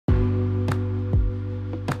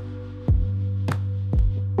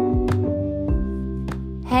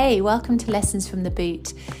Hey, welcome to Lessons from the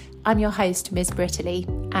Boot. I'm your host, Ms. Brittany,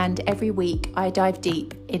 and every week I dive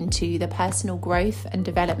deep into the personal growth and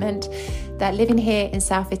development that living here in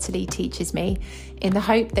South Italy teaches me, in the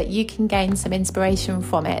hope that you can gain some inspiration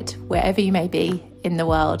from it wherever you may be in the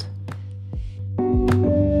world.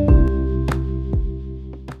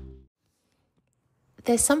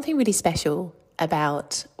 There's something really special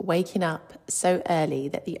about waking up so early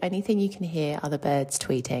that the only thing you can hear are the birds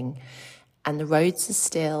tweeting and the roads are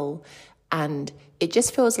still, and it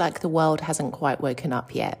just feels like the world hasn't quite woken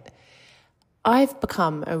up yet. I've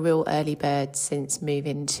become a real early bird since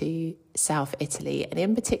moving to South Italy, and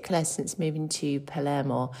in particular since moving to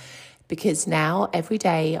Palermo, because now every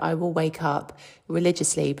day I will wake up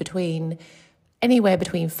religiously anywhere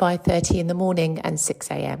between 5:30 in the morning and 6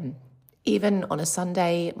 a.m. Even on a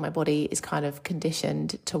Sunday, my body is kind of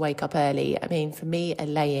conditioned to wake up early. I mean, for me, a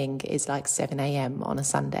laying is like 7 a.m. on a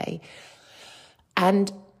Sunday.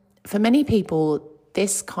 And for many people,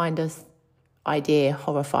 this kind of idea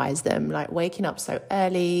horrifies them. Like waking up so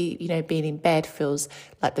early, being in bed feels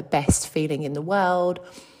like the best feeling in the world.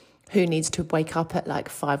 Who needs to wake up at like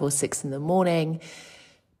 5 or 6 in the morning?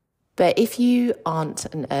 But if you aren't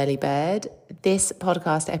an early bird, this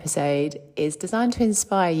podcast episode is designed to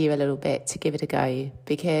inspire you a little bit to give it a go,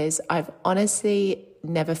 because I've honestly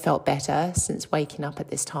never felt better since waking up at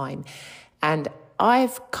this time. And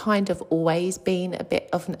I've kind of always been a bit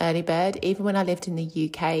of an early bird, even when I lived in the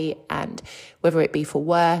UK, and whether it be for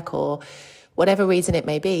work or whatever reason it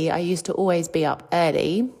may be, I used to always be up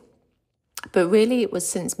early. But really it was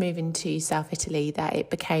since moving to South Italy that it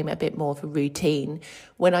became a bit more of a routine.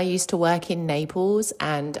 When I used to work in Naples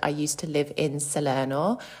and I used to live in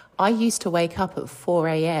Salerno, I used to wake up at 4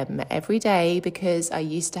 a.m. every day because I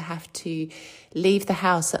used to have to leave the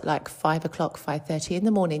house at like 5 o'clock, 5:30 in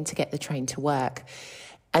the morning to get the train to work.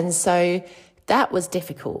 And so that was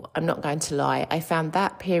difficult. I'm not going to lie. I found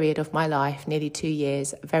that period of my life, nearly 2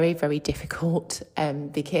 years, very, very difficult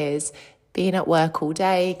because being at work all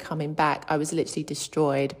day, coming back, I was literally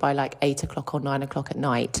destroyed by like 8 o'clock or 9 o'clock at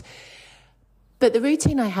night. But the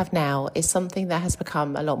routine I have now is something that has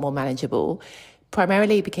become a lot more manageable,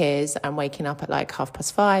 primarily because I'm waking up at like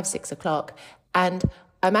 5:30, 6 o'clock, and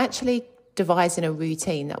I'm actually devising a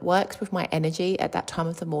routine that works with my energy at that time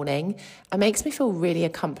of the morning and makes me feel really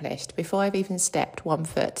accomplished before I've even stepped one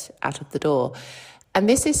foot out of the door. And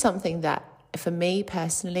this is something that for me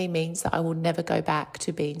personally means that I will never go back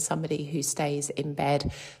to being somebody who stays in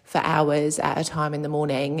bed for hours at a time in the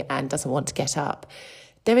morning and doesn't want to get up.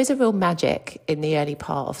 There is a real magic in the early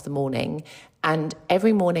part of the morning, and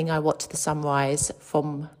every morning I watch the sunrise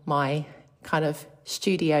from my kind of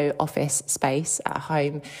studio office space at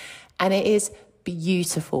home, and it is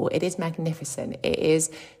beautiful. It is magnificent. It is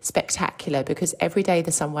spectacular because every day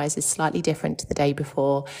the sunrise is slightly different to the day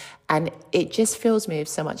before, and it just fills me with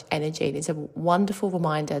so much energy. And it's a wonderful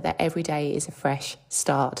reminder that every day is a fresh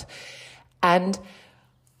start. And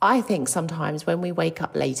I think sometimes when we wake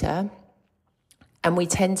up later, and we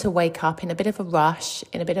tend to wake up in a bit of a rush,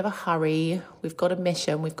 in a bit of a hurry, we've got a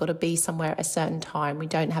mission, we've got to be somewhere at a certain time, we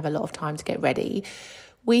don't have a lot of time to get ready,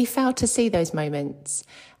 we fail to see those moments.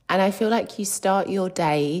 And I feel like you start your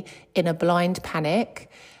day in a blind panic.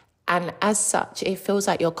 And as such, it feels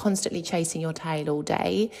like you're constantly chasing your tail all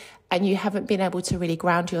day and you haven't been able to really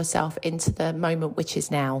ground yourself into the moment, which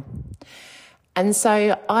is now. And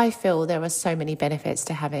so I feel there are so many benefits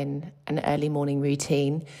to having an early morning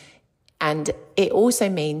routine. And it also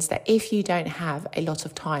means that if you don't have a lot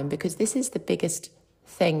of time, because this is the biggest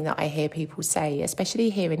thing that I hear people say, especially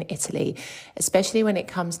here in Italy, especially when it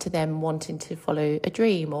comes to them wanting to follow a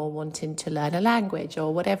dream or wanting to learn a language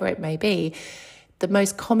or whatever it may be, the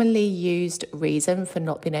most commonly used reason for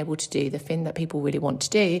not being able to do the thing that people really want to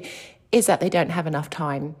do is that they don't have enough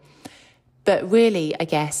time. But really, I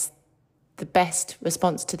guess the best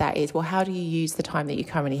response to that is, well, how do you use the time that you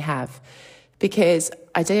currently have? Because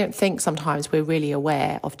I don't think sometimes we're really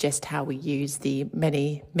aware of just how we use the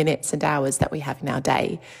many minutes and hours that we have in our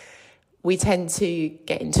day. We tend to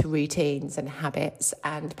get into routines and habits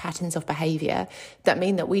and patterns of behaviour that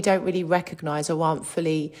mean that we don't really recognise or aren't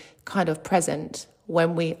fully kind of present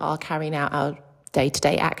when we are carrying out our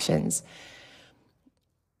day-to-day actions.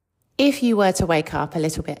 If you were to wake up a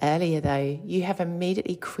little bit earlier, though, you have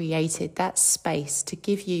immediately created that space to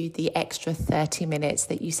give you the extra 30 minutes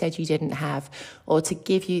that you said you didn't have, or to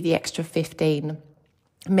give you the extra 15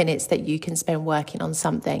 minutes that you can spend working on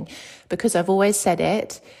something. Because I've always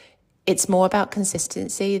said it's more about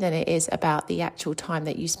consistency than it is about the actual time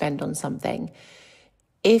that you spend on something.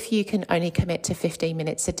 If you can only commit to 15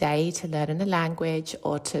 minutes a day to learning a language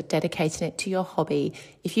or to dedicating it to your hobby,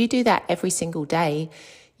 if you do that every single day,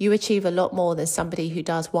 you achieve a lot more than somebody who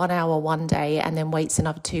does 1 hour one day and then waits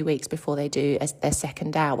another 2 weeks before they do their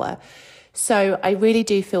second hour. So I really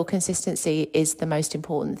do feel consistency is the most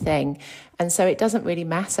important thing. And so it doesn't really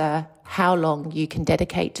matter how long you can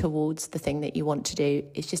dedicate towards the thing that you want to do.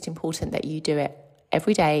 It's just important that you do it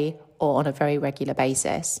every day or on a very regular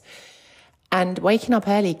basis. And waking up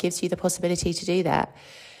early gives you the possibility to do that.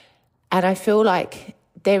 And I feel like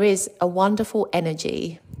there is a wonderful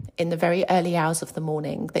energy in the very early hours of the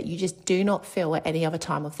morning that you just do not feel at any other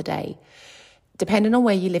time of the day. Depending on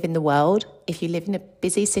where you live in the world, if you live in a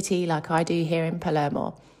busy city like I do here in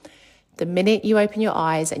Palermo, the minute you open your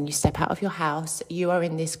eyes and you step out of your house, you are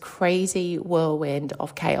in this crazy whirlwind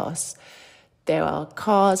of chaos. There are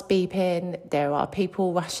cars beeping, there are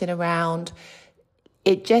people rushing around.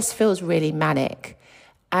 It just feels really manic.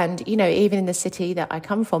 And, even in the city that I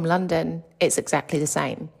come from, London, it's exactly the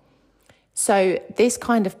same. So this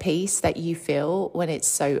kind of peace that you feel when it's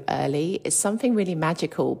so early is something really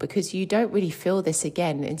magical, because you don't really feel this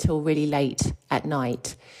again until really late at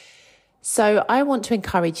night. So I want to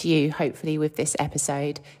encourage you, hopefully with this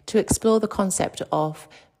episode, to explore the concept of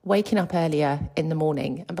waking up earlier in the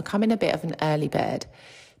morning and becoming a bit of an early bird,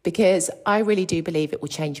 because I really do believe it will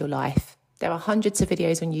change your life. There are hundreds of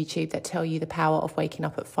videos on YouTube that tell you the power of waking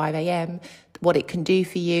up at 5 a.m, what it can do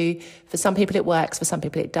for you. For some people it works, for some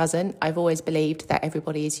people it doesn't. I've always believed that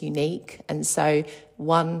everybody is unique. And so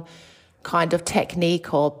one kind of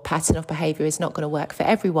technique or pattern of behavior is not going to work for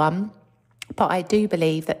everyone. But I do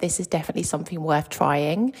believe that this is definitely something worth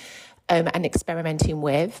trying and experimenting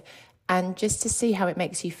with, and just to see how it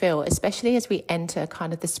makes you feel, especially as we enter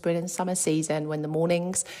kind of the spring and summer season, when the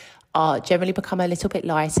mornings are generally become a little bit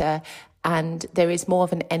lighter and there is more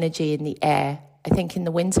of an energy in the air. I think in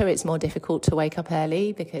the winter it's more difficult to wake up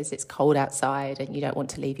early because it's cold outside and you don't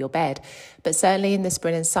want to leave your bed. But certainly in the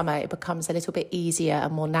spring and summer, it becomes a little bit easier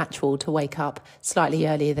and more natural to wake up slightly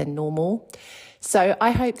earlier than normal. So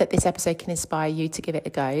I hope that this episode can inspire you to give it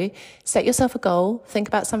a go. Set yourself a goal, think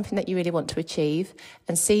about something that you really want to achieve,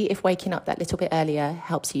 and see if waking up that little bit earlier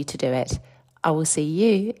helps you to do it. I will see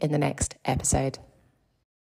you in the next episode.